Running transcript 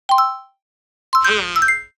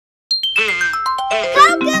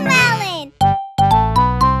CoComelon!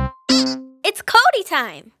 It's Cody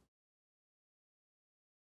Time!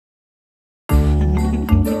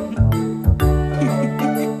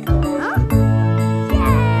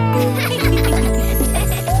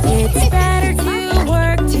 It's better to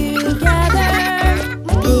work together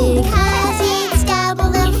Because it's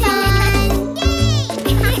double the fun.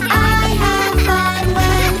 I have fun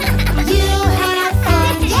when you have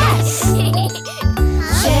fun, yes.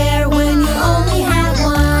 Share when you only have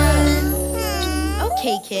one.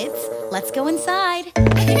 Okay, kids, let's go inside.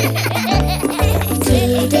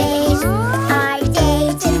 Today's our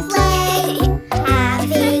day to play,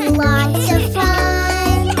 having lots of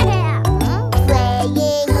fun.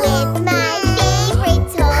 Playing with my favorite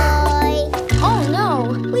toy. Oh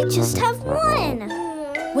no, we just have one.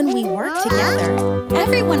 When we work together,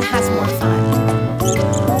 everyone has more fun.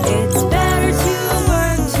 It's better to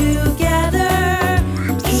work together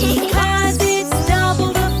because it's double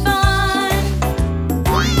the fun.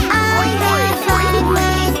 I have fun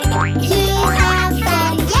when you have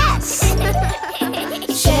fun, yes.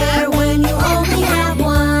 Share when you only have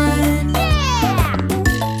one.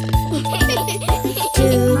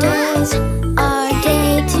 Today's our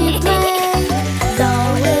day to play,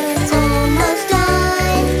 though it's almost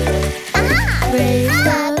done. Race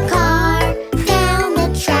the car down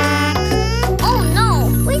the track. Oh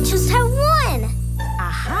no, we just have one.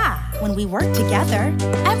 Aha! When we work together,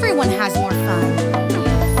 everyone has more fun.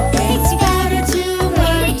 It's better to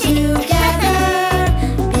work together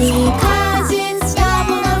because it's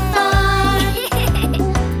double the fun.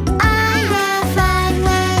 I have fun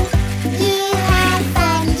when you have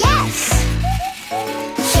fun, yes.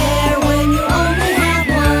 Share when you only have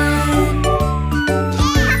one.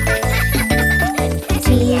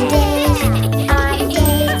 Today's our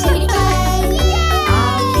day to play,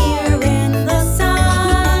 Out here in the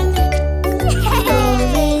sun.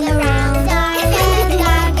 rolling around our red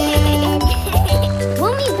garden.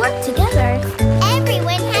 When we work together,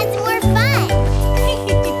 everyone has more fun.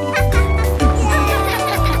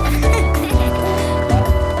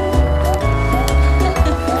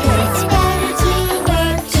 It's better to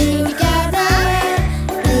work together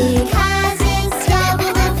because it's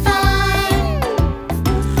double the fun.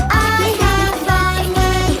 I have fun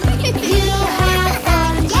when you have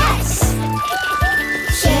fun, yes.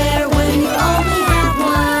 Share when you only have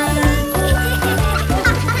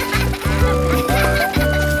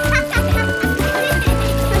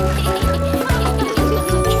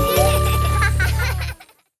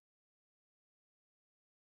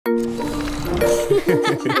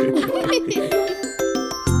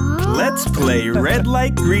Let's play red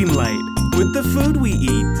light, green light with the food we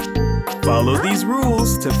eat. Follow these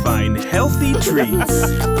rules to find healthy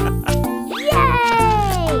treats.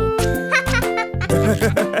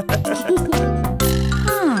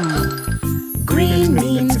 Green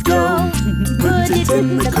means go, put it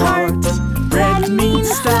in the cart. Red means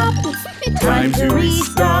stop, time to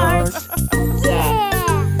restart.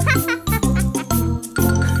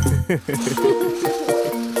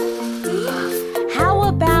 How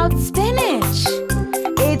about spinach?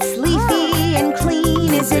 It's leafy and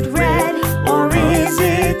clean. Is it red or is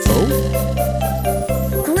it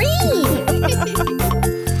Green!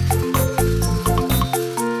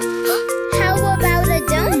 How about a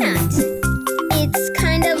donut? It's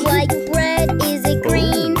kind of like bread. Is it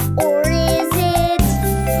green or is it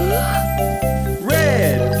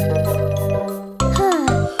Red!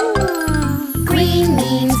 green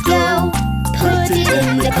means go, put it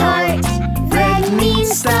in the cart. Red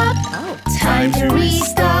means stop, time to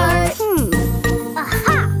restart.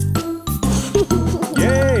 Aha!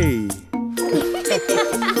 Yay!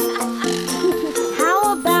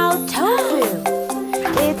 How about tofu?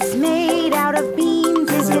 It's made out of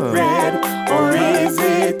beans. Is it red or is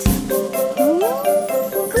it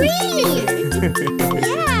Green!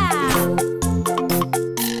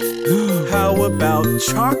 How about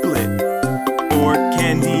chocolate? Or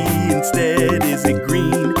candy instead? Is it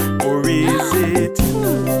green or is it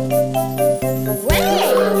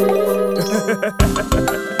Red!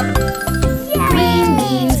 Green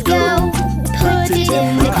means go, put it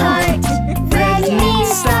in the cart. Red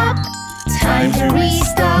means stop, time to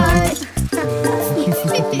restart.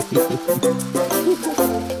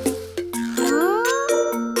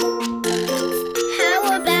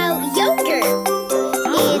 How about yogurt?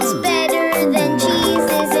 It's better than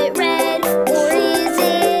cheese. Is it red or is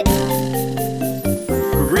it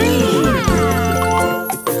green?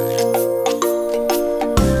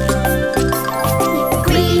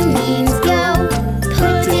 green means go,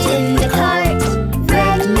 put it in the cart.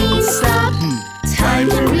 Red means stop, time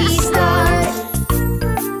to restart.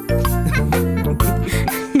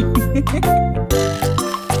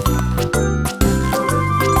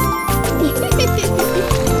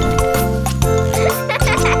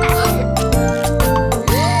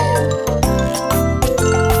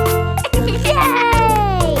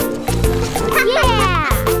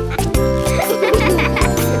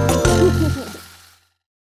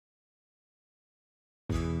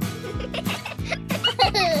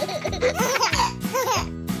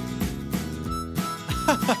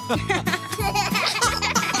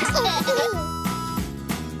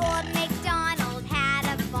 Old MacDonald had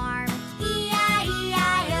a farm,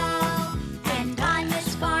 E-I-E-I-O. And on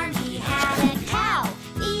this farm he had a cow,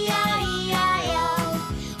 E-I-E-I-O.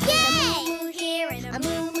 Yay! A moo here and a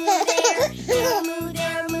moo there, here a moo,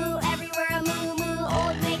 there a moo, everywhere a moo moo.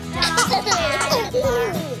 Old MacDonald had a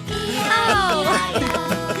farm, E-I-E-I-O.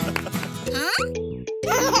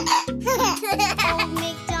 Old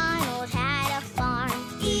MacDonald had a farm,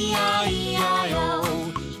 E-I-E-I-O.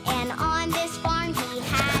 And on this farm he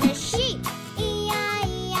had a sheep,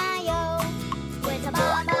 E-I-E-I-O. With a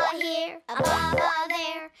ba-ba here, a ba-ba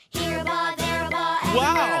there, here a ba, there a ba,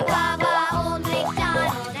 everywhere a ba-ba. Old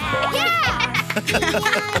MacDonald had a farm,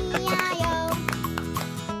 E-I-E-I-O.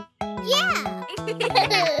 Yeah!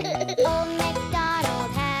 Old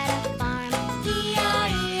MacDonald had a farm,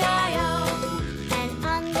 E-I-E-I-O. And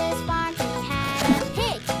on this farm he had a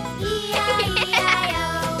pig, E-I-E-I-O.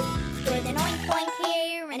 With an oink oink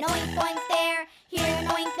here, an oink oink there, here an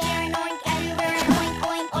oink, there an oink, everywhere an oink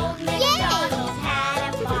oink. Old MacDonald had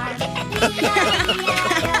a farm,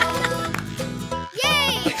 E-I-E-I-O.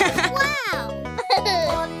 Yay! Wow!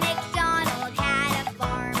 Old MacDonald had a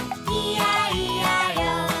farm,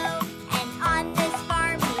 E-I-E-I-O. And on this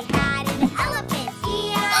farm he had an elephant,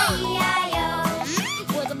 E-I-E-I-O.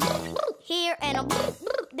 With a bloop bloop here and a bloop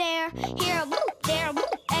bloop there, here a bloop, there a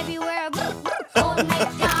bloop, everywhere a bloop bloop. Old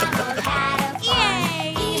MacDonald had a farm,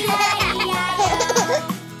 E-I-E-I-O.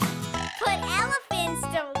 Put elephants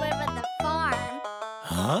to live at the farm.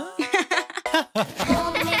 Huh?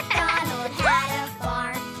 Old MacDonald had a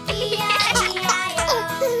farm, E-I-E-I-O.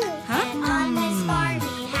 And on this farm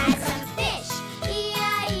he had some fish,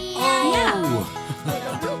 E-I-E-I-O. With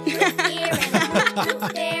a bloop bloop here and a bloop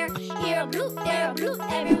bloop there, here a bloop, there a bloop,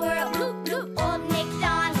 everywhere a bloop bloop. Old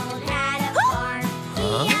MacDonald had a farm,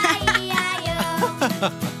 E-I-E-I-O.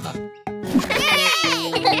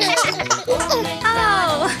 Yay! Old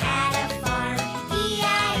MacDonald had a farm,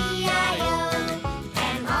 E-I-E-I-O.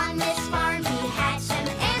 And on this farm he had some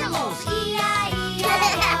animals,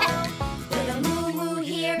 E-I-E-I-O. With a moo moo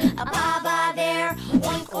here, a ba-ba there,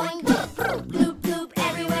 oink oink, bloop bloop, bloop bloop,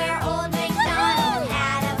 everywhere. Old MacDonald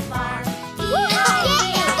had a farm,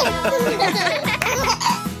 E-I-E-I-O.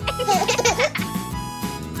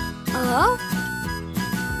 Oh?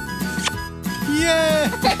 Yay!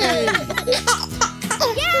 Yeah!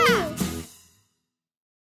 Ooh.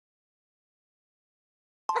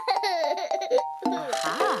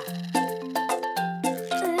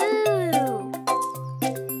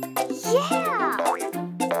 Yeah!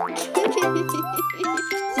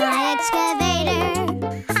 My excavator,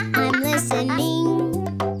 I'm listening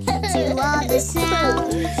to all the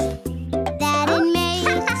sounds that it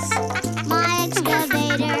makes. My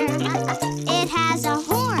excavator, it has a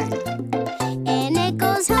horn, and it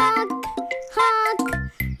goes honk, honk.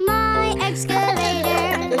 My excavator,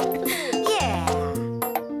 yeah.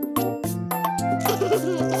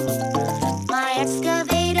 My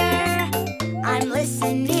excavator, I'm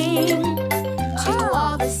listening to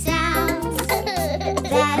all the sounds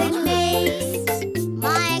that it makes.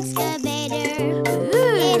 My excavator,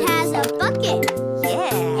 it has a bucket,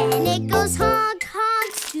 yeah, and it goes honk,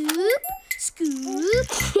 honk, scoop, scoop.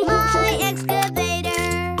 My excavator,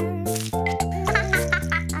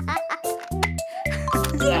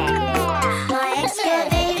 yeah. My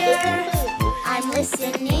excavator, I'm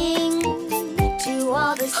listening to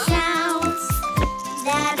all the sounds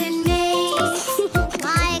that it makes.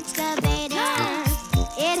 My excavator,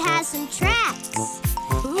 it has some tracks,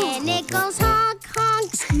 and it goes honk,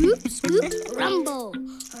 honk, scoop, scoop, rumble,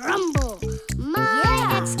 rumble.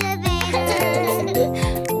 My excavator,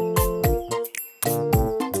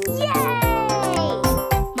 yay!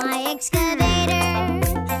 My excavator,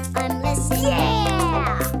 I'm listening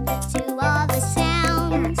to all the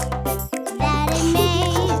sounds that it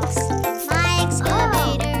makes. My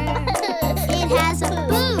excavator, it has a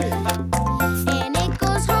boom, and it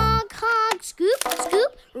goes honk, honk, scoop,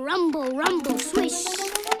 scoop, rumble, rumble, swish,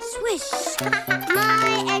 swish.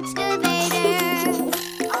 My excavator,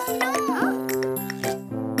 oh no!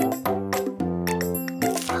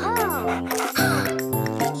 Oh,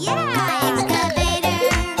 yeah! My excavator,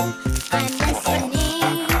 I'm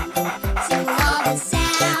listening to all the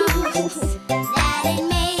sounds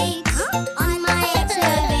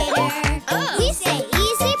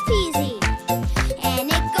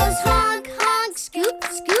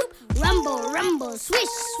Swish,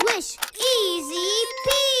 swish, easy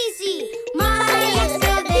peasy. My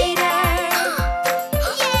excavator.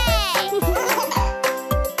 Yay!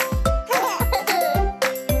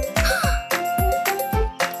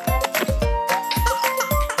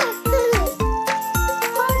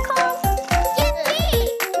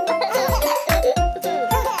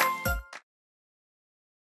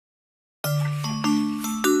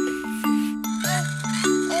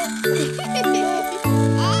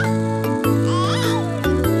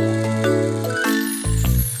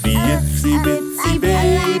 The itsy bitsy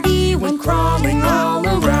baby went crawling all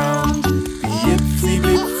around. The itsy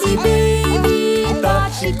bitsy baby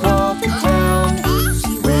thought she'd crawl to town.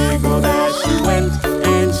 She wiggled as she went,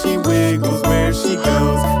 and she wiggles where she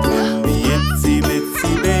goes. Then the itsy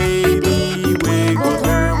bitsy baby wiggled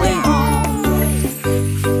her way home.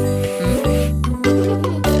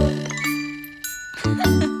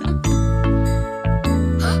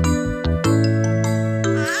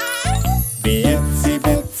 The itsy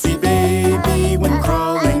bitsy baby went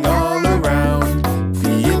crawling all around.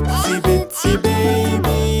 The itsy bitsy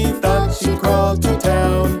baby thought she'd crawl to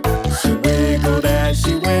town. She wiggled as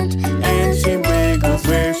she went, and she wiggles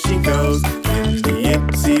where she goes. Then the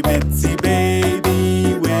itsy bitsy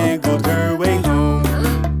baby wiggled her way home.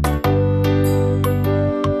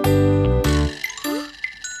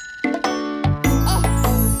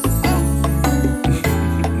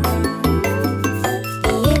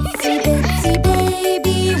 Itsy bitsy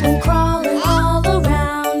baby went crawling all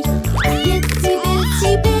around. Itsy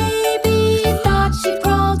bitsy baby thought she'd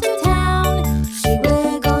crawl to town. She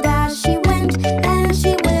wiggled as she went, and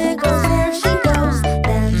she wiggles where she goes.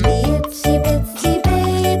 Then the itsy bitsy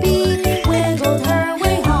baby wiggled her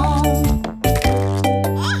way home.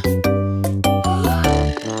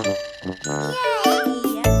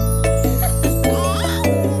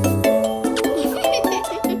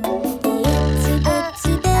 Itsy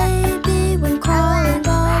bitsy baby went crawling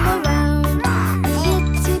all around.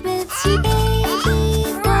 Itsy bitsy baby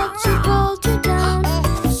thought she'd crawl to town.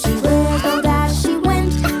 She wiggled as she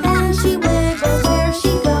went, and she wiggles where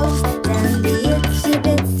she goes. Then the itsy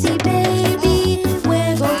bitsy baby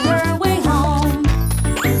wiggled her way home.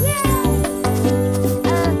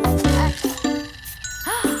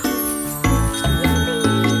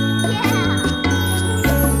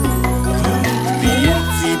 The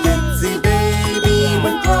itsy bitsy baby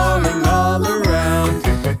went crawling all around.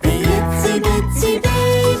 The itsy bitsy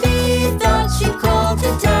baby thought she'd crawl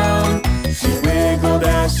to town. She wiggled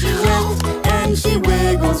as she went, and she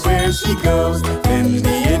wiggles where she goes. Then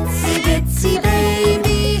the itsy bitsy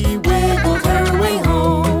baby wiggled her way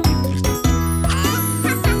home.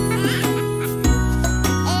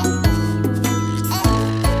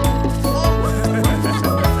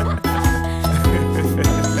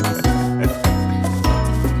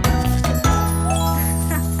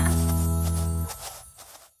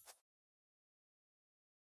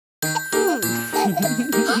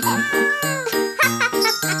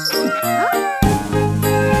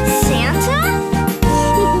 Santa?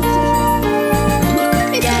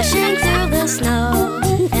 Dashing through the snow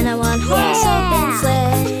in a one-horse open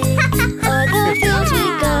sleigh. O'er the fields we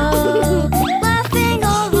go, laughing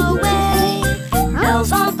all the way.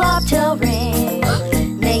 Bells on bobtail ring,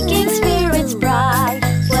 making spirits bright.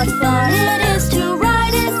 What fun it is to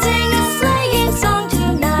ride and sing a sleighing song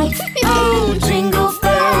tonight. Oh, jingle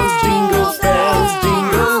bells,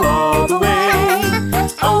 jingle all the way.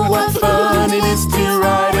 Oh, what fun it is to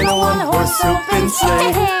ride in a one-horse open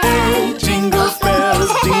sleigh. Hey, jingle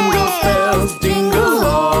bells, jingle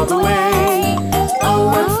all the way. Oh,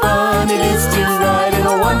 what fun it is to ride in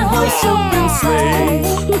a one-horse open sleigh.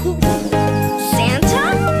 Santa?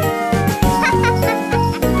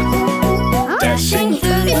 Dashing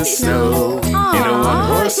through the snow in a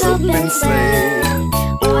one-horse open sleigh.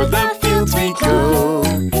 O'er the fields we go,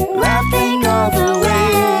 laughing all the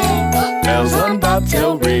way. Bells on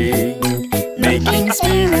bobtail ring, making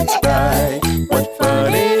spirits bright. What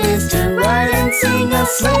fun it is to ride and sing a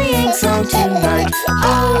sleighing song tonight.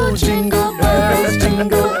 Oh, jingle bells,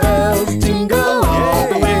 jingle all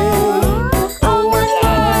the way. Oh, what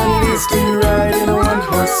fun it is to ride in a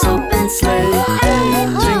one-horse open sleigh. Hey,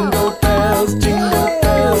 jingle bells,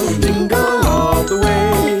 jingle all the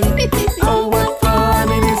way. Oh, what fun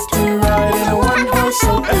it is to ride in a one-horse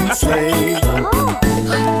open sleigh.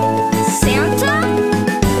 Santa?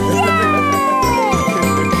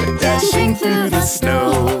 Dashing through the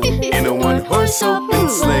snow in a one-horse open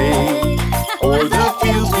sleigh. O'er the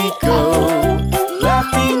fields we go,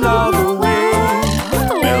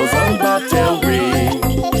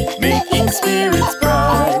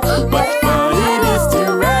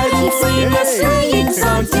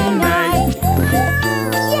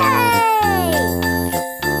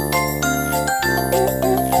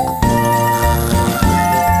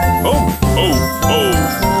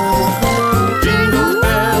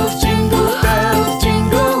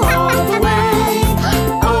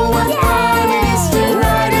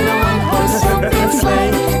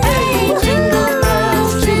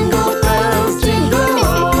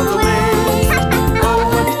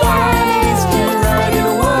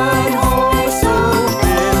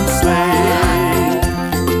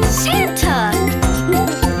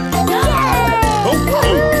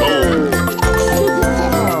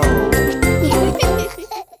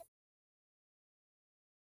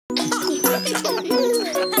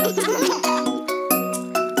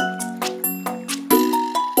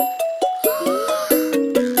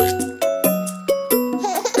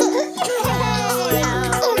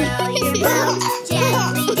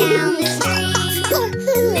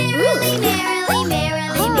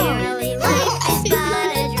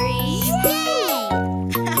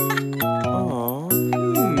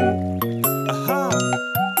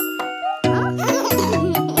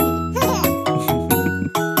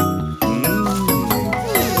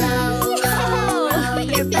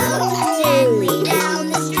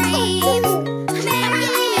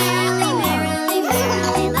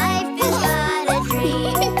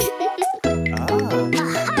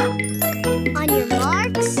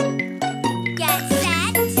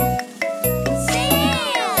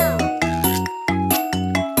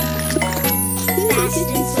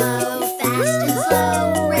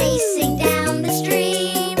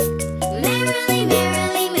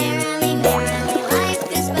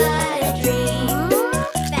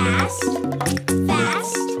 Fast,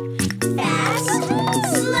 fast, fast,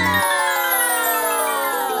 slow.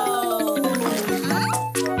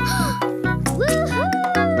 Woohoo!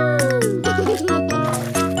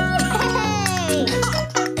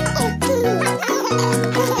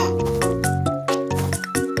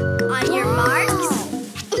 On your marks,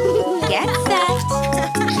 Get set.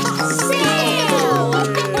 sail!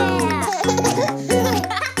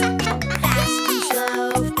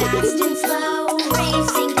 Fast and slow,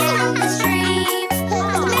 racing down the stream.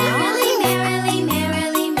 Merrily, merrily,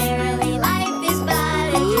 merrily, merrily, life is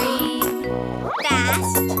but a dream.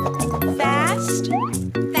 Fast, Fast.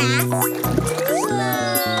 fast, slow.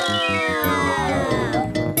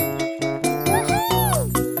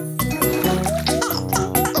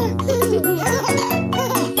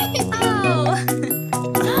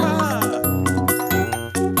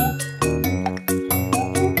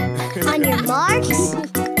 On your marks,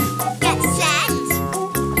 get set,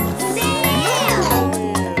 sail!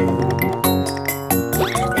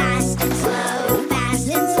 Fast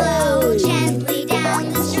and slow, gently down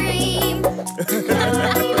the stream.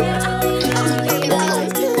 Merrily, merrily,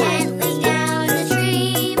 merrily, gently down the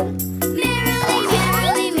stream. Merrily,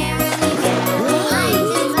 merrily, merrily, merrily,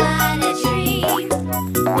 life is but a dream.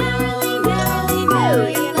 Merrily, merrily,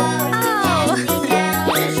 merrily, gently down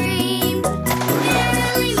the stream.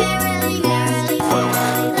 Merrily, merrily, merrily,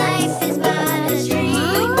 merrily, life is but a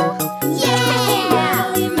dream. Yeah!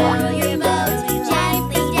 Merrily, merrily, merrily,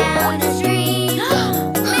 gently down the stream.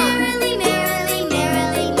 Merrily, merrily,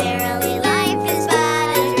 merrily, merrily, life is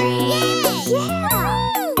but a dream.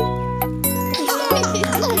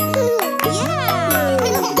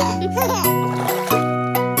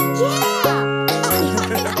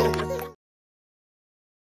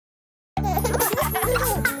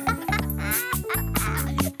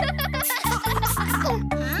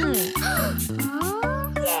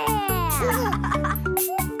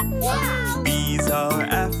 These are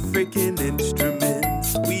African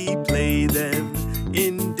instruments. We play them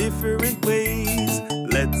in different ways.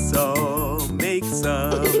 Let's all make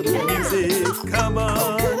some music. Come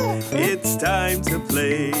on, it's time to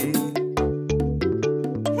play.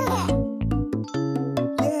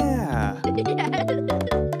 Yeah.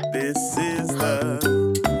 This is the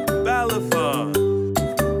balafon.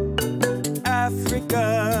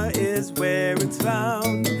 Africa is where it's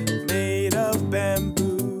found, made of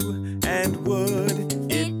bamboo and wood.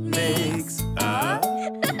 It makes a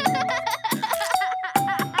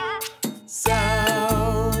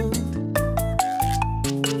sound.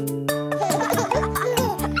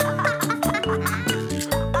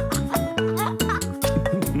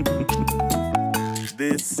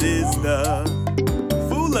 This is the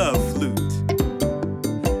fula flute.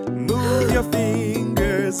 Move your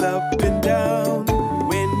fingers up and down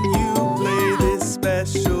when you play this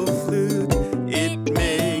special flute. It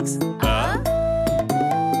makes a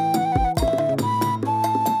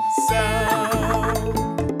sound.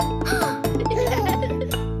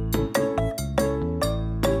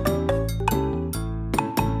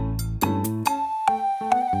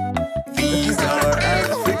 These are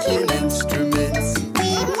African instruments. We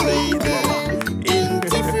play them in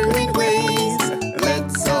different ways.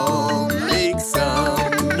 Let's all make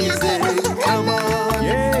some music. Come on,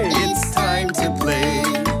 it's time to play.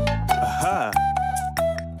 Aha!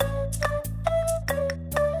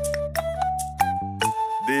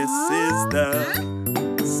 This is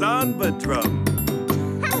the samba drum.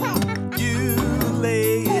 You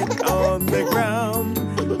lay it on the ground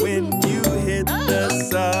when you hit the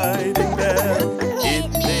side and bell. It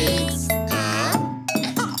makes a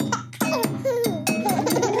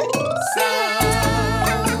sound.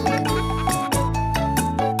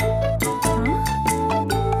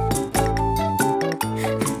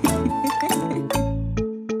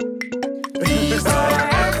 These are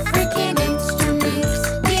African instruments.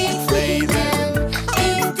 We play them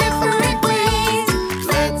in different ways.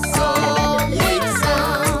 Let's all make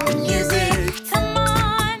some music. Come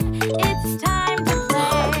on, it's time to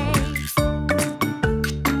play.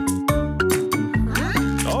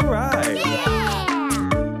 All right.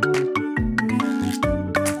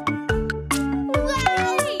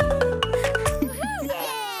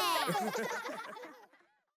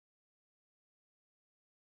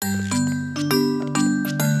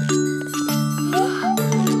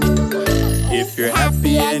 If you're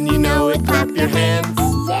happy and you know it, clap your hands.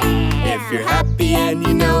 If you're happy and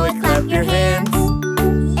you know it, clap your hands.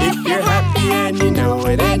 If you're happy and you know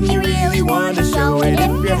it, and you really want to show it.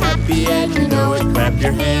 If you're happy and you know it, clap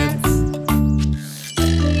your hands.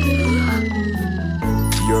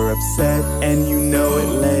 You're upset and you know it,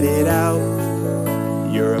 let it out.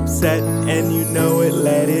 You're upset upset and you know it,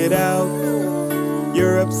 let it out.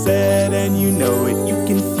 You're upset and you know it, you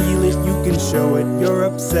can feel it, you can show it. You're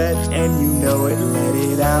upset and you know it, let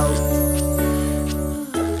it out.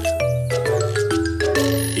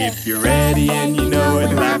 If you're ready and you know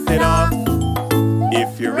it, laugh it off.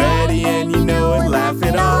 If you're ready and you know it, laugh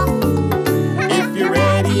it off. If you're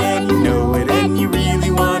ready and you know it and you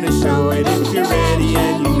really want to show it. If you're ready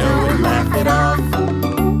and you know it, laugh it off.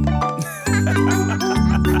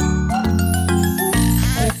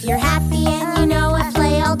 If you're happy and you know it,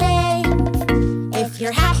 play all day. If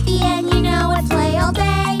you're happy and you know it, play all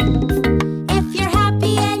day. If you're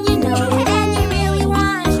happy and you know it and you really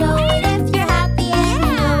want to show it. If you're happy and you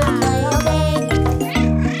know it, play all day.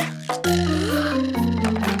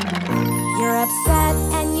 You're upset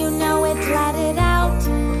and you know it, let it out.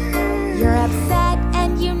 You're upset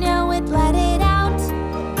and you know it, let it out.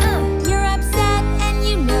 You're upset and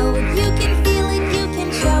you know it, you can feel it, you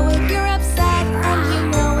can show it. You're upset and you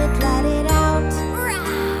know it, let it out.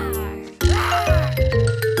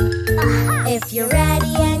 If you're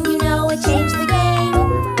ready and you know it, change the game.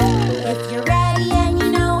 If you're ready and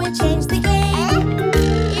you know it, change the game.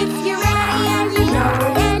 If you're ready and you know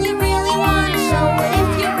it and you really want to show it.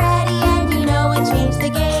 If you're ready and you know it, change the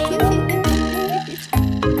game.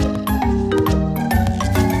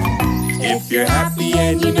 If you're happy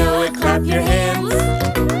and you know it, clap your hands.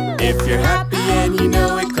 If you're happy and you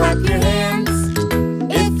know it, clap your hands.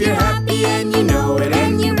 If you're happy and you know it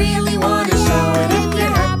and you really want to show it. If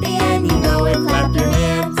you're happy and you know it, clap your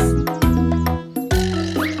hands.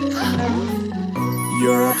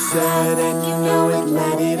 You're upset and you know it,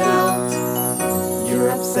 let it out. You're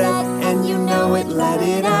upset and you know it, let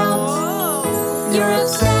it out. You're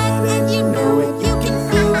upset and you know it, you can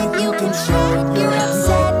feel it, you can show it. You're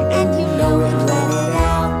upset and you know it, let it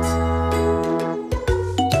out.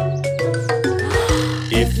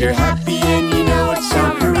 If you're happy and you know it,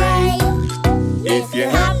 shout hooray. If you're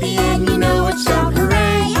happy and you know it, shout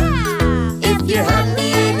hooray. If you're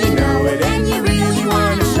happy and you know it and you really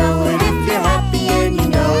want to show it. If you're happy and you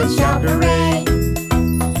know it, shout hooray.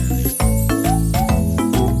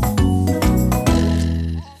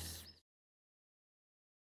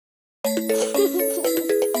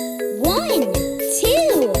 1,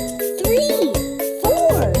 2, 3,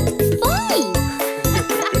 4, 5.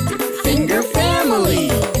 Finger family.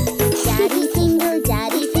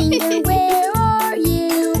 Daddy finger, where are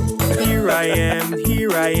you? Here I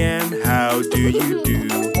am, how do you do?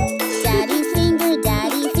 Daddy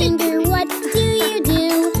finger, what do you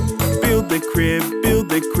do? Build the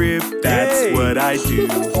crib, that's what I do.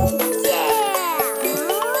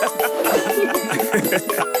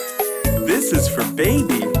 This is for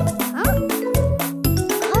baby.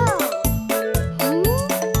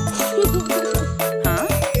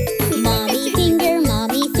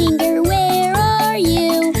 Mommy finger, where are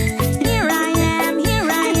you? Here I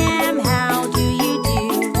am, how do you do?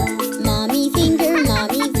 Mommy finger,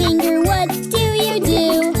 what do you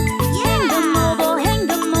do? Hang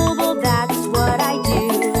the mobile, that's what I do.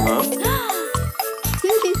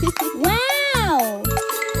 Wow!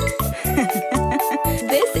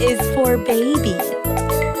 This is for baby.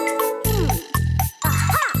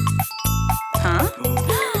 Huh?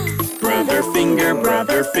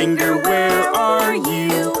 Brother finger, where are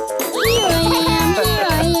you? Here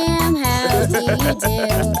I am, how do you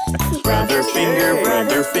do? Brother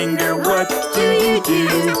finger, what do you do?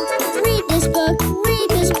 Read this book,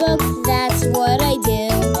 that's what I do.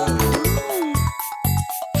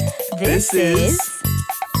 This is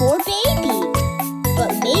For baby,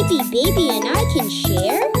 but maybe baby and I can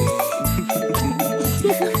share?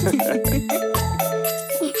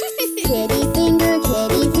 Kitty finger,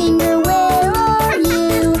 where are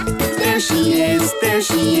you? There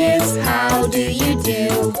she is, how do you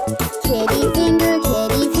do? Kitty finger, what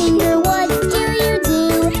do you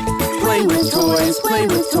do? Play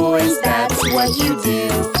with toys, that's what you do.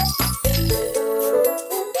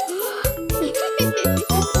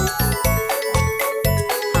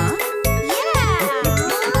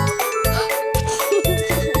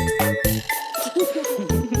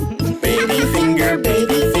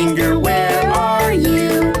 Baby finger, where are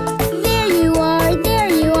you? There you are,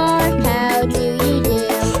 how do you do?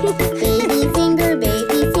 Baby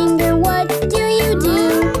finger, what do you do?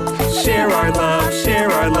 Share our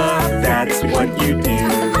love, that's what you do.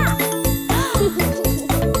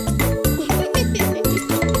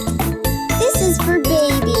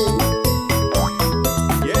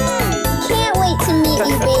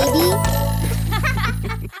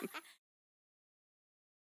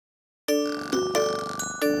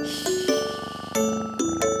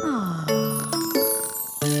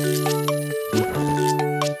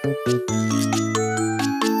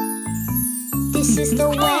 is the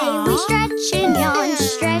way we stretch and yawn,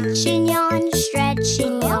 stretch and yawn, stretch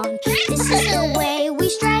and yawn. This is the way we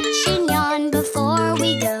stretch and yawn before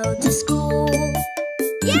we go to school.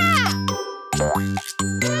 Yeah!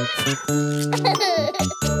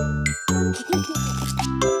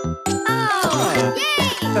 Oh,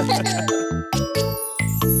 yay!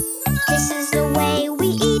 This is the way we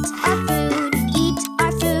eat our food, eat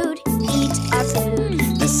our food, eat our food.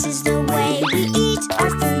 This is the way we eat our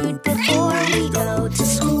food before we go to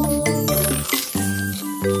school.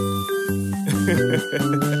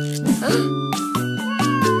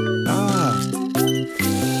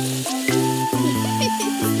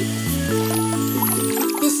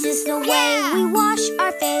 This is the way we wash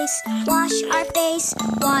our face, wash our face,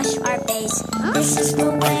 wash our face. This is the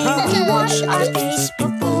way we wash our face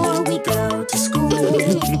before we go to school.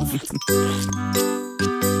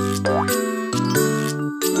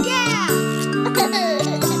 Yeah!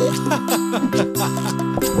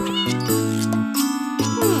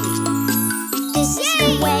 This is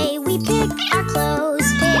the way we pick our clothes,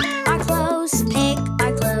 pick our clothes, pick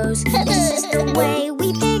our clothes. This is the way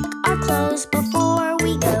we pick our clothes before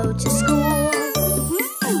we go to school.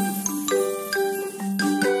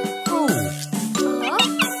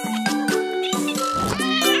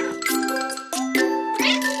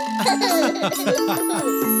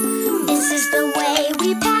 This is the way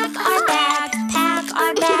we pack our bag, pack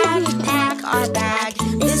our bag, pack our bag.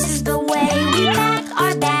 This is the way we pack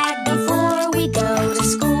our bag before we go to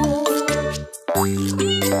school.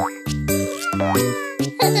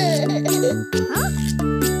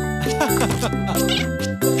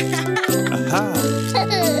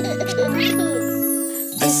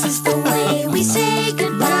 This is the way we say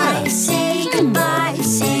goodbye, say goodbye,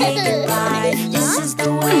 say goodbye. This is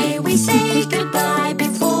the way we say goodbye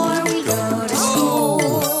before we go to school.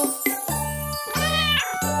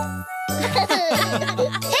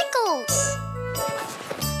 Pickles!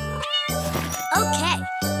 Okay,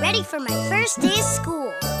 ready for my first day of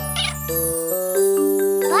school.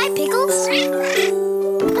 Bye, Pickles!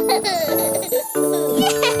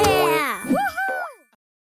 Yeah!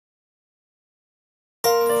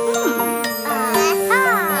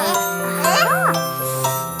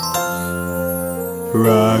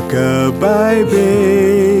 Rockabye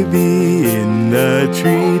baby in the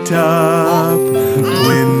treetop.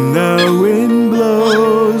 When the wind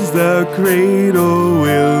blows, the cradle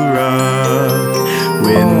will rock.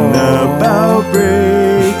 When the bough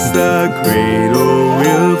breaks, the cradle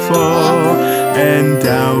will fall, and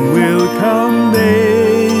down will come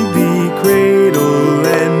baby, cradle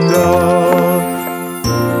and all.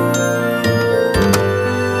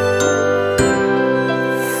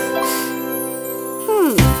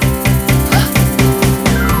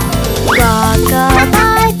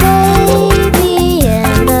 Rockabye baby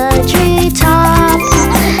in the treetop.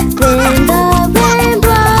 When the wind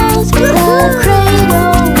blows, the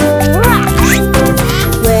cradle will rock.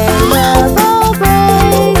 When the bow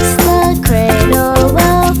breaks, the cradle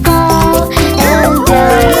will fall, and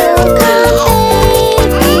down will come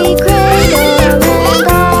baby, cradle and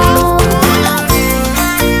all.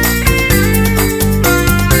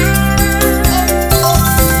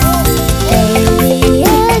 Baby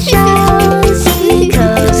is Josie,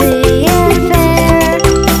 cozy and fair.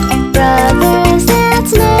 Brothers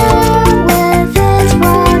dance near with his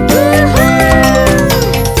rocking hair.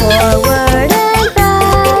 Forward and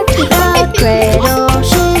back, the cradle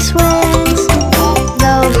she swings.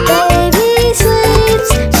 Though baby sleeps,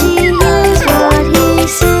 she hears what he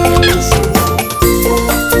sings.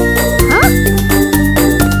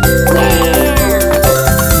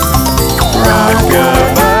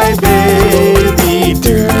 Rockabye baby,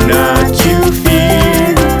 do not you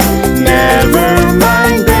fear. Never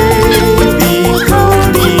mind baby,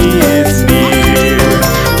 Cody is near.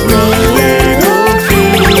 With little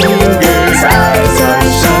fingers, eyes are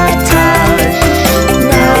shut tight.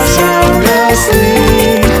 Now sound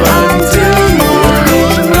asleep until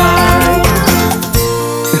morning light.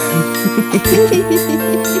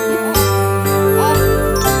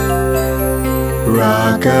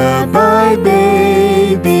 Rockabye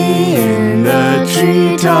baby in the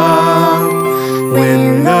treetop. When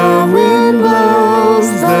the wind blows,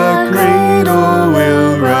 the cradle will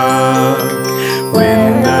rock.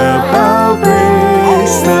 When the bough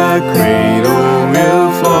breaks, the cradle will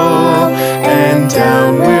fall, and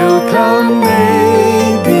down will come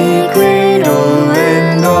baby, cradle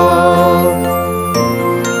and all.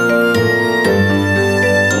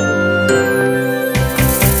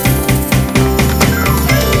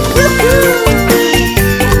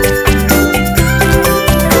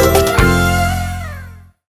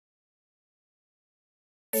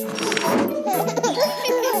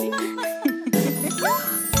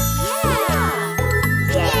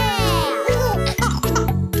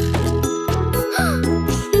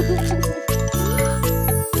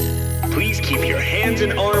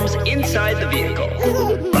 hands and arms inside the vehicle.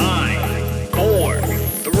 5, 4,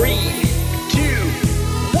 3, 2,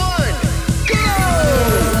 1, go!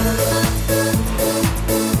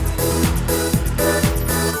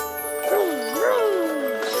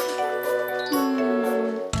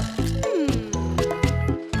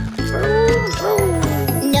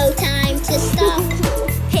 No time to stop.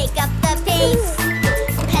 Pick up the pace.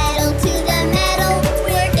 Pedal to the metal.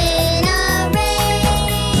 We're in a race.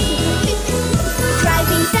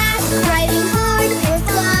 Driving fast, driving hard. We're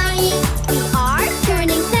flying. We are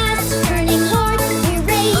turning fast, turning hard. We're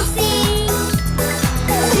racing.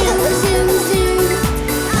 Zoom, zoom, zoom.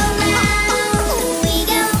 Around we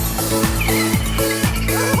go.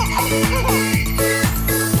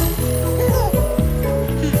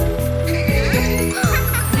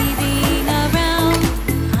 Weaving around,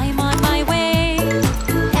 I'm on my way.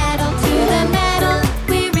 Pedal to the metal.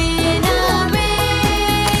 We're in a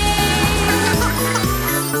race.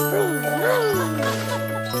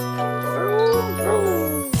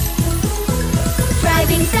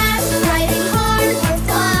 Driving fast, driving hard. We're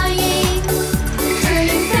flying.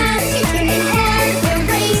 Turning fast, turning hard. We're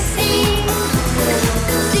racing.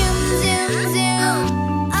 Zoom, zoom, zoom.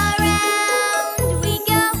 Around we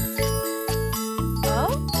go.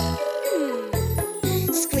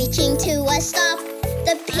 Screeching to a stop,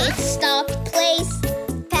 the pit stop place.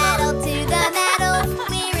 Pedal to the metal,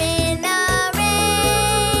 we're in a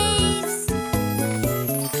race.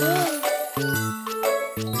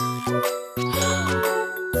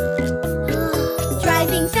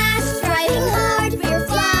 Driving fast, driving hard, we're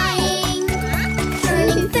flying.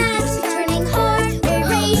 Turning fast, turning hard, we're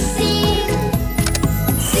racing.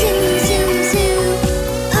 Zoom, zoom, zoom.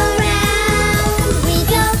 Around we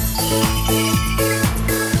go.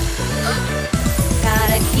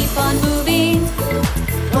 Gotta keep on moving.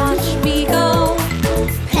 Watch me go.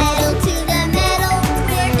 Pedal to the metal,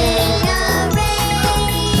 we're in a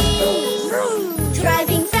race.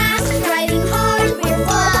 Driving fast, driving hard, we're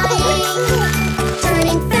flying.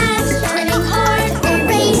 Turning fast, turning hard, we're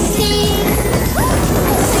racing.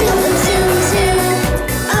 Zoom, zoom, zoom.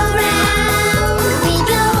 Around we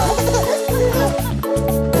go.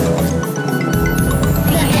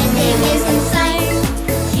 The ending is in sight.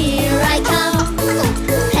 Here I come.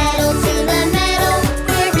 Pedal to the metal,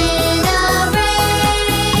 we're in a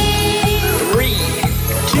race. 3,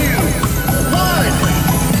 2, 1.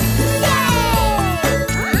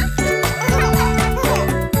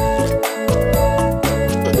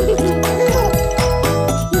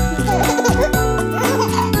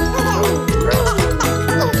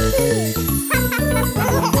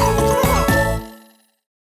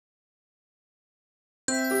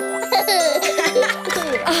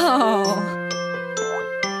 Oh.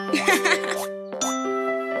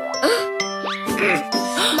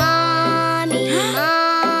 Mommy,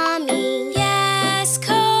 Mommy, Yes,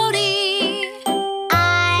 Cody.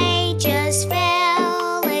 I just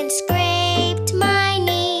fell and scraped my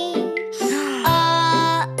knee.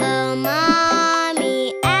 Uh-oh,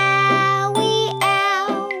 Mommy, owie,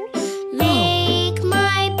 ow. Make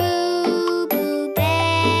my boo-boo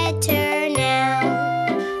better now.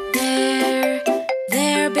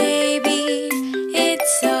 There, baby.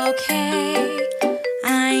 It's okay.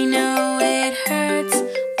 I know it hurts.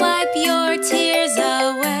 Wipe your tears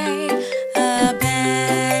away. A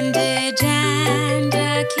bandage and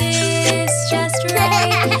a kiss just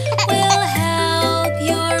right will help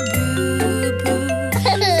your boo-boo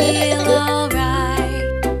feel alright.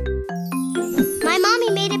 My mommy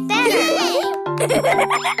made it better.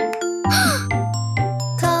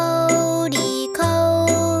 Cody,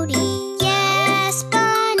 Cody, yes,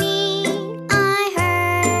 Bunny, I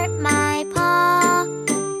hurt my paw.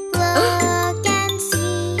 Look and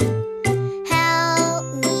see. Help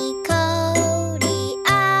me, Cody,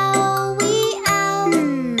 owie, ow.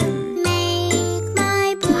 Make my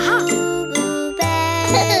boo-boo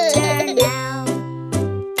better now.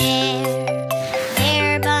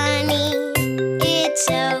 There, Bunny, it's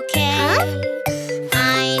okay.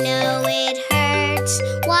 I know it hurts.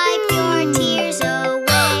 Wipe your tears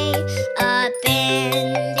away. A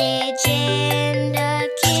bandage and a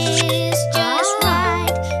kiss just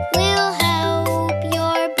right will help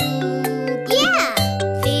your boo-boo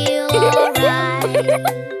feel alright.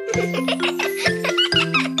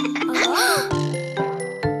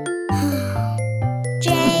 J,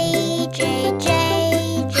 J, J,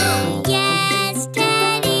 J, yes,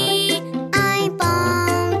 Daddy. I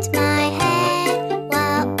bumped my head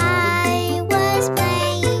while I was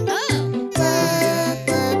playing. Look,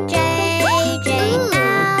 J, J,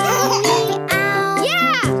 owie, ow.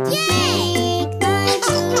 Yeah, yay! Make my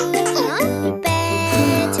boo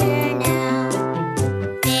better now.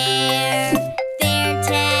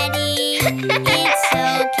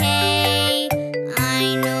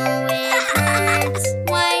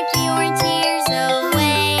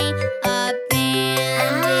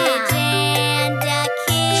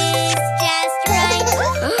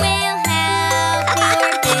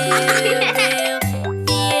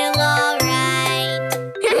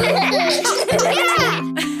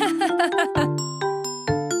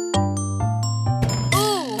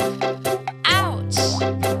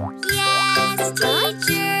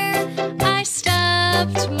 teacher. I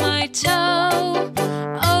stubbed my toe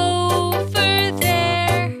over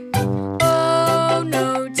there. Oh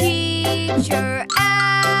no, teacher,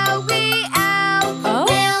 owie, ow.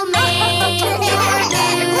 We'll make your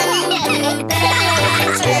boo-boo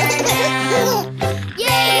better now.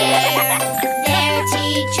 Yeah, there,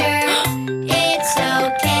 teacher. It's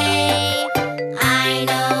okay. I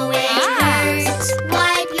know it hurts.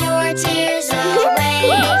 Wipe your tears away.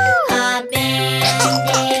 A bandage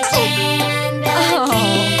and a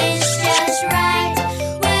kiss just right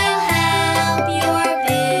will help your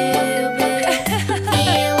boo-boo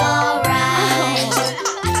feel alright.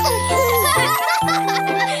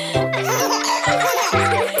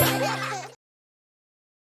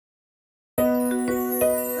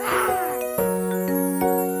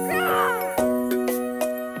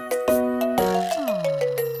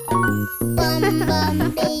 Bum, bum,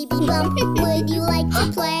 baby bump, would you like to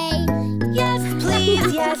play? Yes,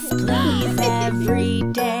 please, every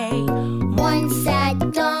day. Once at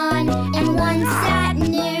dawn and once at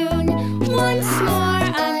noon, once more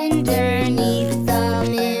underneath the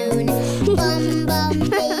moon. Bum, bum,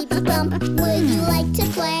 baby bump, would you like to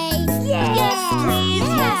play? Yes, please,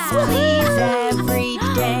 every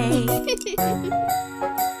day.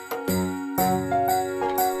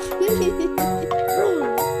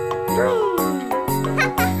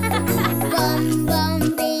 Bum, bum,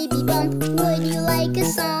 baby bump, would you like a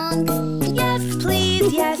song? Yes,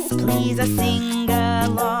 please, a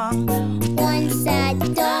sing-along. Once at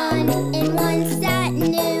dawn and once at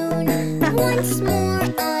noon, once more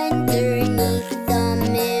underneath the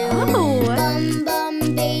moon. Oh. Bum, bum,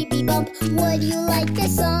 baby bump, would you like a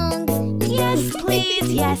song? Yes,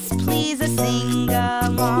 please, a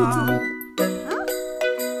sing-along.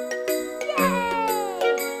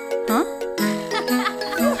 Huh?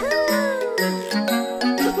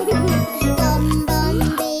 Bum, bum,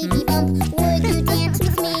 baby bump, would you dance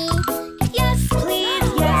with me? Yes,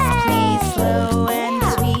 please, slow and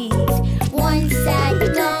sweet. Once at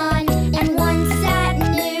dawn and once at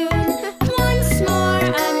noon, once more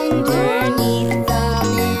underneath the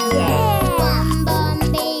moon. Bum, bum,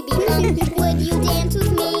 baby bump, would you dance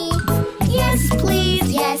with me? Yes,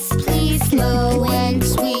 please, slow and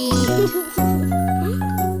sweet.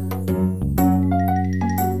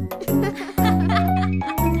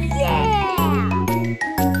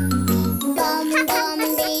 Bum, bum,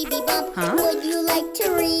 baby bump, Huh? would you like to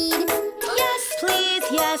read?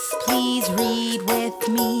 Yes, please, read with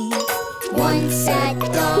me. Once at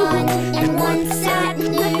dawn and once at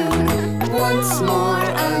noon, once more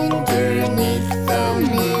underneath the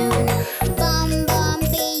moon. Bum, bum,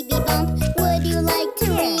 baby bump, would you like to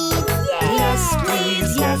read? Yes,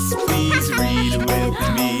 please read with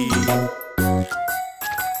me.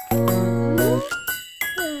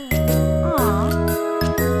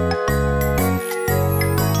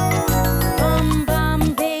 Bum, bum,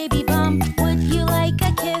 baby bump, would you like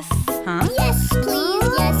a kiss? Huh? Yes,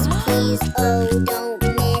 please, oh, don't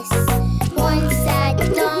miss. Once at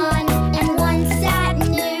dawn and once at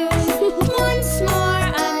noon, once more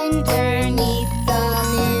underneath the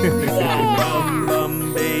moon. Bum, bum,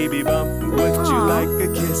 baby bump, would you like a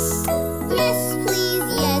kiss? Yes,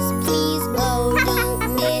 please, oh, don't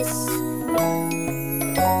miss.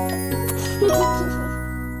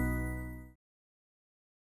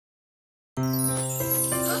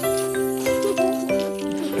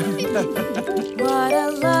 What a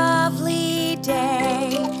lovely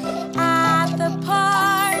day at the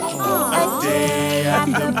park. A day at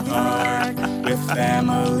the park with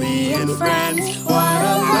family and friends. What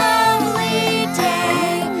a lovely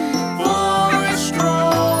day for a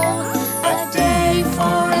stroll. A day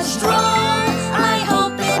for a stroll. I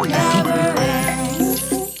hope it never ends.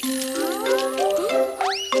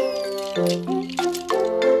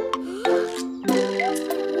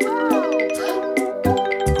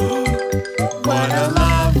 What a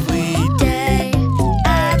lovely day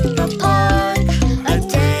at the park. A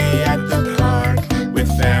day at the park with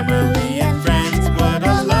family and friends. What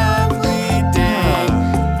a lovely day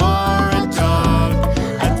for a dog.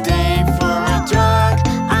 A day for a jog.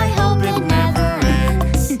 I hope it never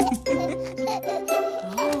ends.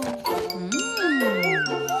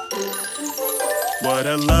 What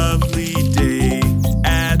a lovely day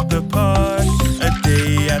at the park. A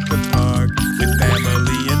day at the park with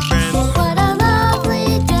family and friends. What a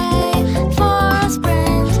lovely day for a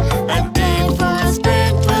sprint. A day for a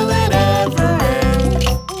sprint, will it ever end?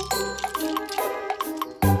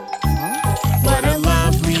 What a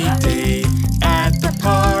lovely day at the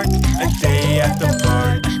park. A day at the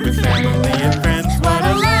park with family and friends. What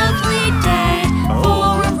a lovely day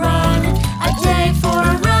for a run. A day for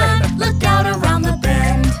a run, look out around.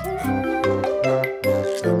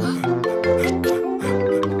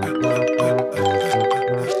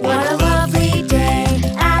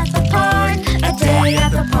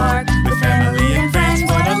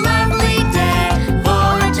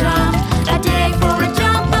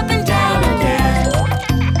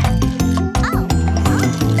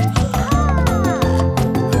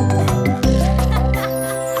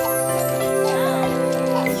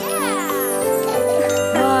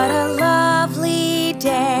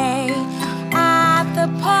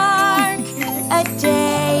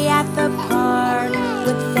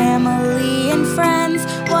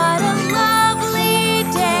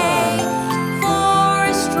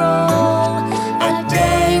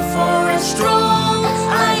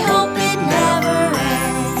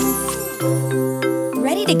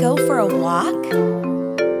 go for a walk?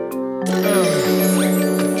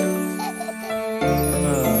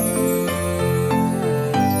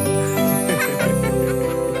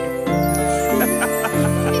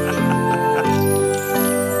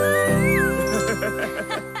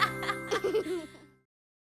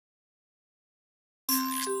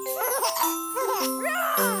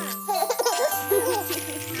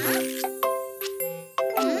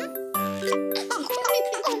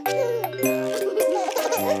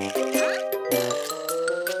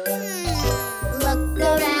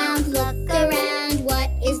 Look around, what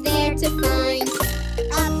is there to find?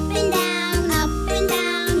 Up and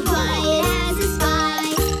down, quiet as a spy.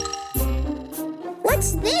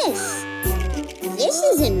 What's this? This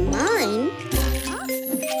isn't mine.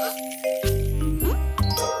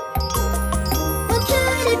 What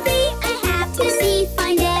could it be? I have to see,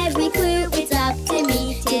 find every clue, it's up to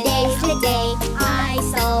me. Today's the day I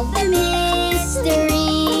solve the mystery.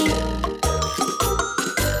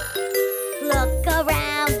 Look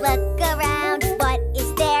around, what is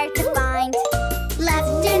there to find?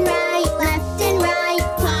 Left and right,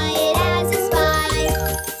 quiet as a spy.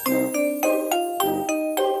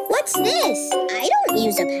 What's this? I don't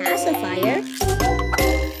use a pacifier.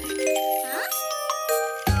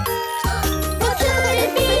 What could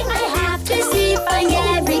it be? I have to see, find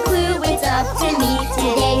every clue, it's up to me.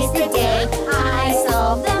 Today's the day I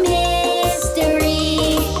solve the mystery.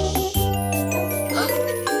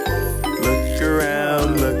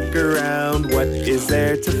 Look around, what is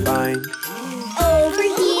there to find? Over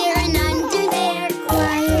here and under there,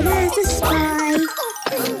 quiet as a spy.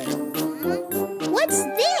 What's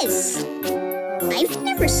this? I've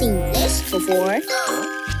never seen this before.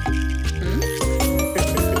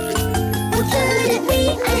 What could it be?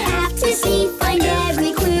 I have to see, find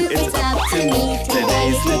every clue, it's up to me.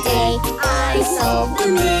 Today's the day I solve the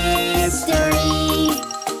mystery.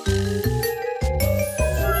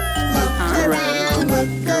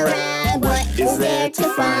 Look around, what is there to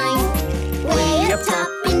find? Way up top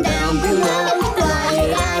and down below,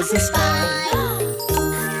 quiet as a spy.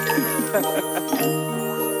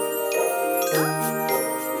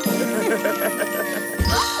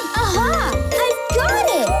 Aha! I've got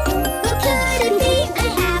it! What could it be? I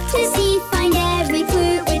have to see, find every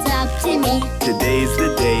clue, it's up to me. Today's the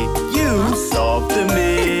day you solve the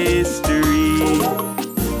mystery.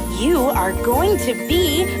 You are going to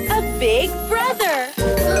be a big brother.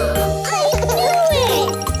 I knew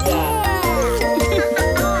it!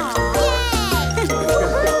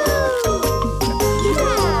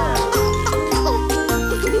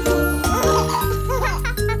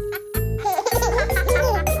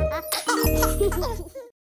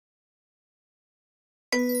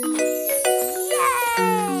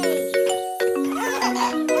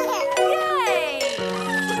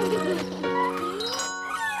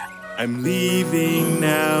 I'm leaving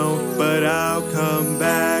now, but I'll come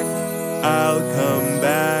back.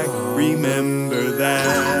 Remember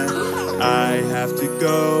that. I have to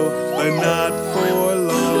go, but not for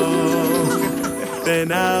long.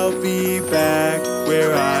 Then I'll be back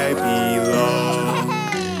where I belong.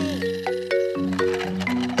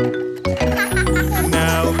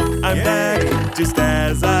 Now I'm back, just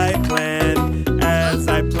as I planned.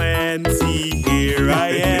 See, here I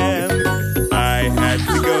am. I had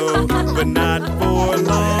to go, but not for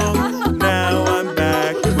long. Now I'm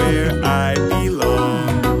back where I belong.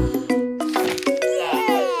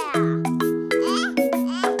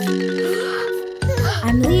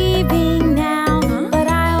 I'm leaving now, but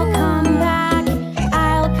I'll come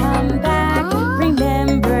back.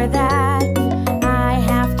 Remember that. I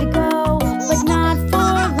have to go, but not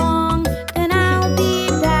for long. Then I'll be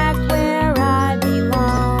back where I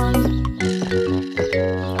belong.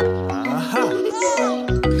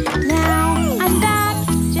 Now I'm back,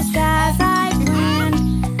 just as I planned.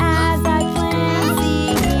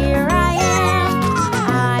 See, here I am.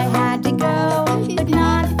 I had to go, but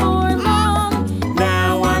not for long.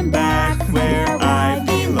 Now I'm back where I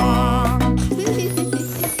belong.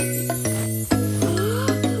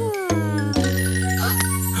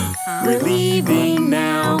 We're leaving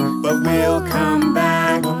now, but we'll come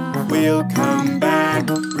back.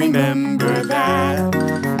 Remember that.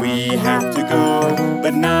 We have to go,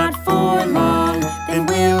 but not for long. Then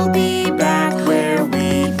we'll be back where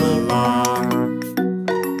we belong.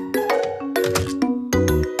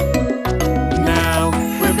 Now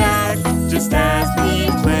we're back, just as we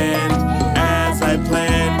planned.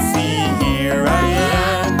 See, here I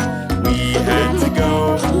am. We had to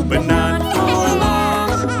go, but not for long.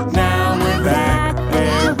 Now we're back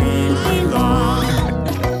where we belong.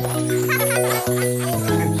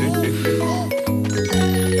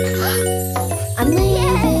 I'm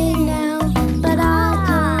leaving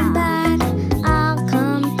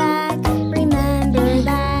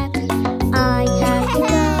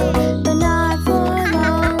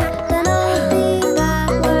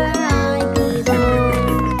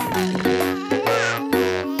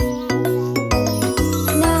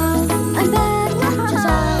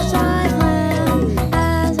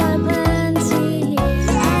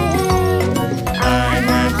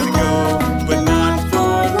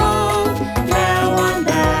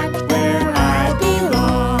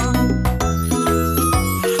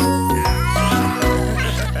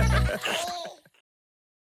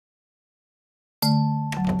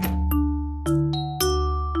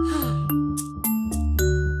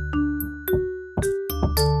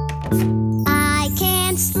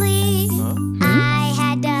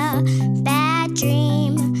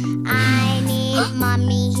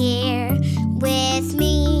Mommy here with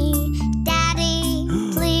me. Daddy,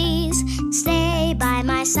 please stay by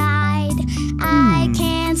my side. I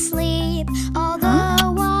can't sleep,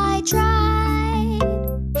 although I tried.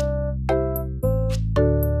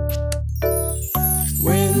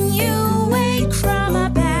 When you wake from a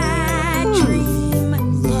bad dream,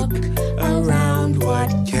 look around, what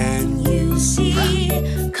can you see?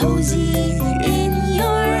 Cozy in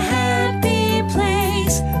your happy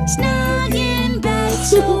place, snug in bed,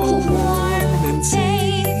 so warm and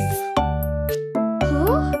safe.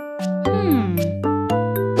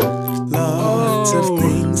 Lots of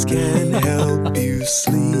things can help you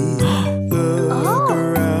sleep. Look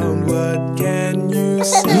around, what can you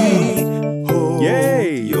see? Hold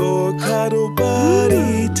your cuddle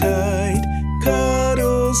buddy tight.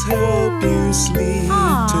 Cuddles help you sleep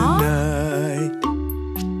tonight.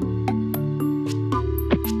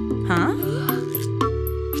 Huh?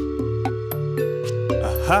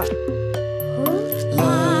 Aha!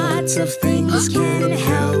 Lots of things can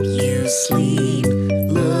help you sleep.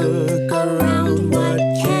 Look around, what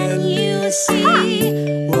can you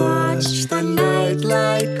see? Watch the night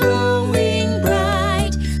light glowing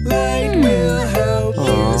bright. Light will help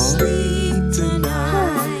you sleep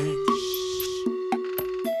tonight.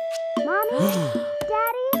 Mommy?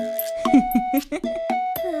 Daddy?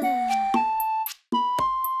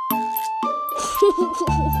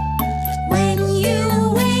 When you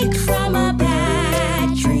wake from a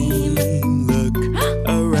bad dream, Look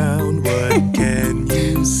around, what can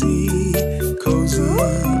you see? Cozy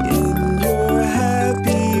in your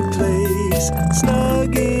happy place,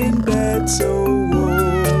 snug in bed, so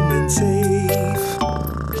warm and safe.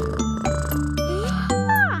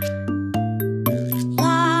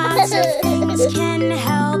 lots of things can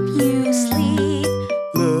help you sleep.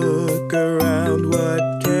 Look around, what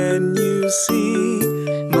can you see?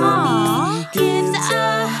 Mommy gives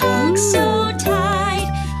a hug so tight.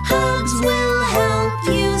 Hugs will help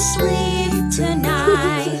you sleep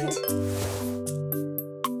tonight.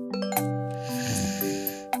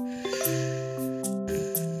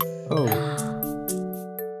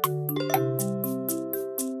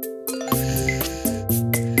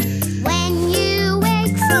 When you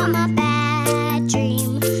wake from a bad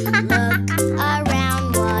dream, look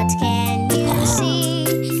around, what can you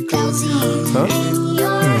see? Cozy in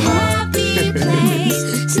your happy place,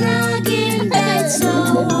 snug in bed, so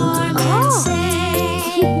warm and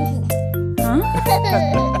safe.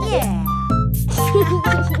 Yeah.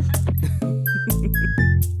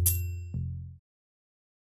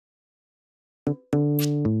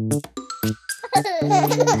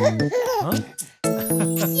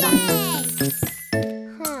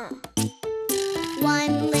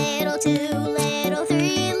 One little, two little,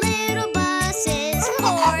 three little buses,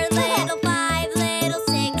 4 little, 5 little,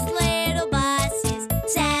 6 little buses,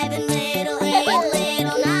 7 little, 8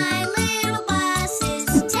 little, 9 little buses,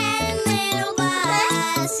 10 little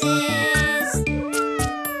buses.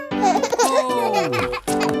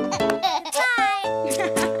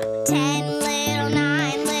 10 little,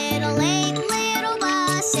 9 little, 8 little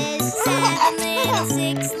buses, 7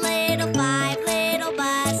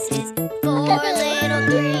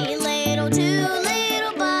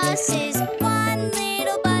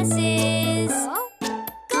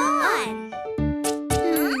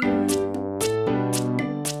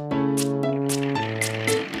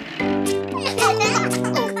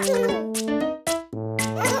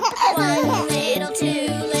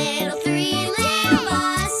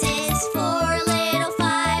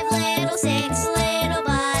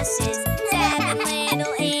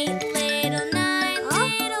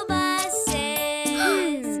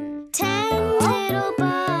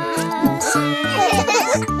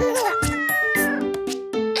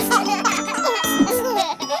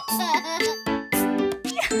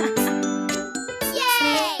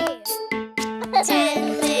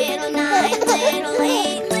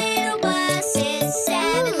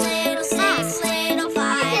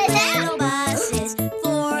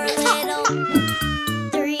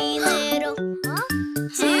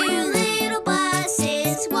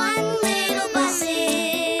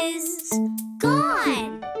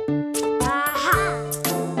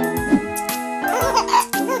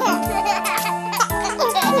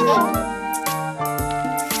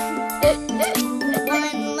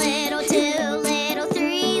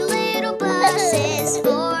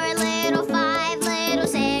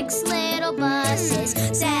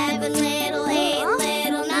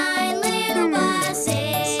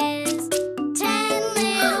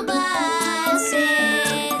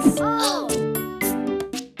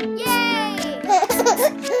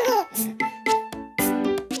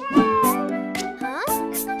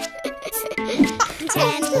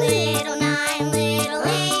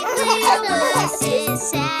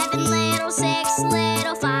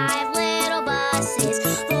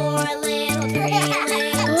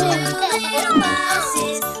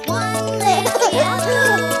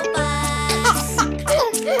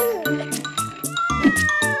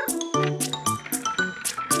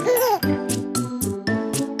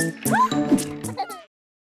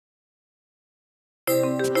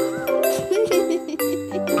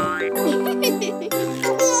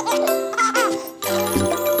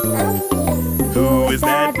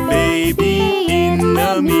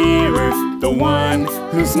 the one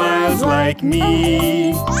who smiles like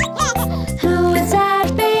me. Who is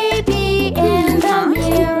that baby in the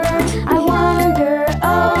mirror? I wonder,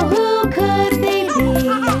 oh, who could they be?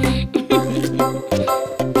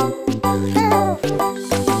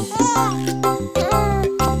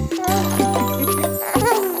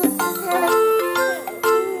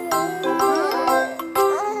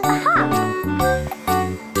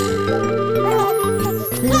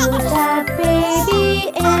 Who's that baby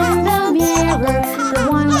in the mirror? The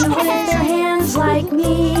one with their hands like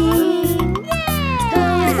me.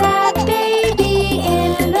 Who's that baby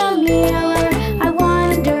in the mirror? I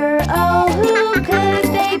wonder, oh, who could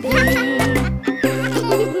they be?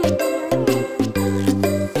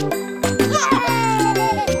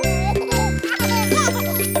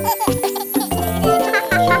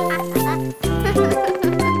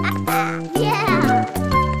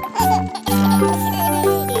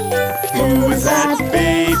 Who is that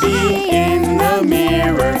baby in the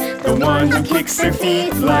mirror? The one who kicks their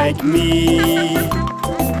feet like me.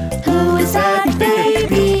 Who is that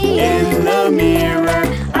baby in the mirror?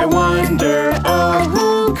 I wonder, oh,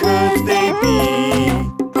 who could they be?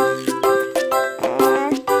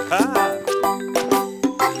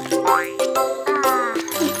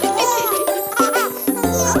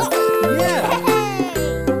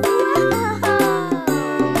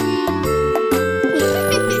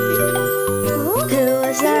 Who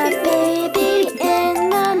is that baby in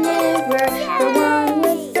the mirror? The one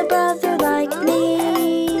with the brother like me.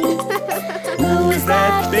 Who is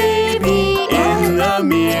that baby in the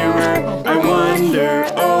mirror? I wonder,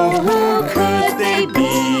 oh, who could they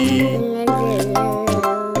be?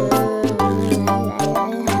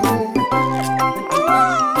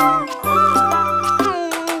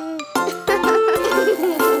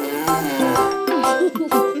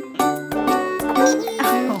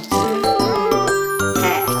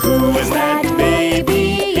 Who is that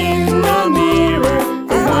baby in the mirror?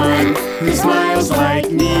 The one who smiles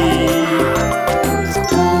like me.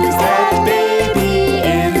 Who's that baby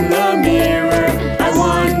in the mirror? I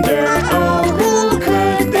wonder, oh, who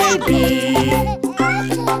could they be?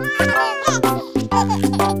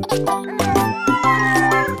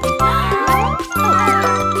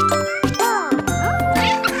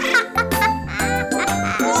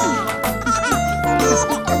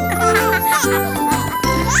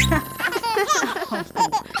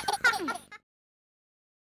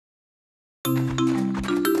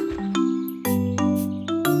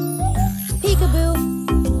 Peekaboo,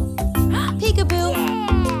 peekaboo,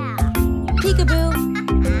 peekaboo,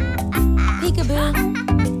 peekaboo,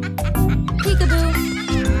 peekaboo,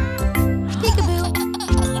 peekaboo.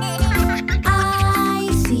 I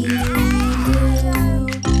see you.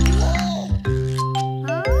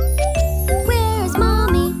 Where's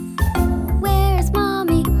mommy? Where's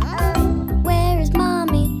mommy? Where's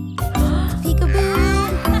mommy? Peekaboo.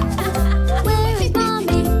 Where's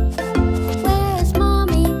mommy? Where's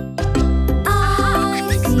mommy? I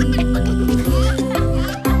see you.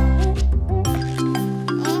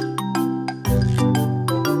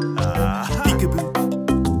 Peekaboo,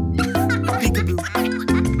 peekaboo,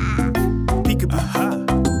 peekaboo, peekaboo,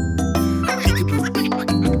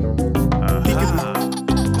 peekaboo,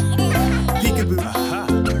 peekaboo.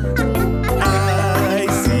 I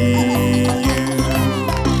see you.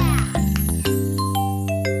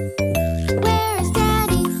 Where is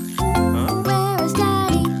Daddy? Where is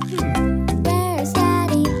Daddy? Where is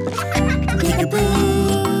Daddy? Peekaboo.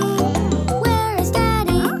 Where is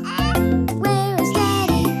Daddy? Where is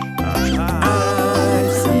Daddy? I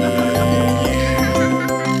see you.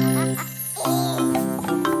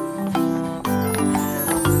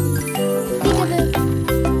 Peekaboo.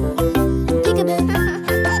 Peekaboo.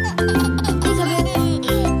 Peekaboo.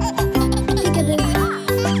 Peekaboo.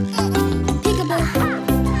 Peekaboo.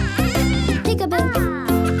 Peekaboo.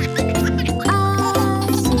 I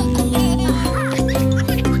see you.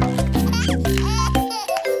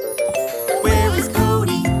 Where is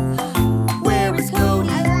Cody? Where is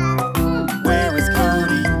Cody? Where is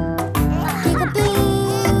Cody? Peekaboo.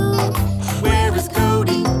 Where is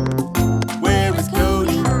Cody? Where is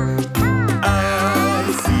Cody? I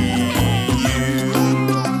see you.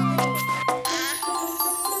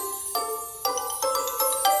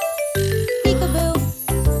 Peekaboo.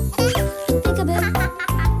 Peekaboo.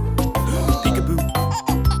 Peekaboo,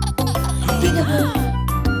 Peekaboo.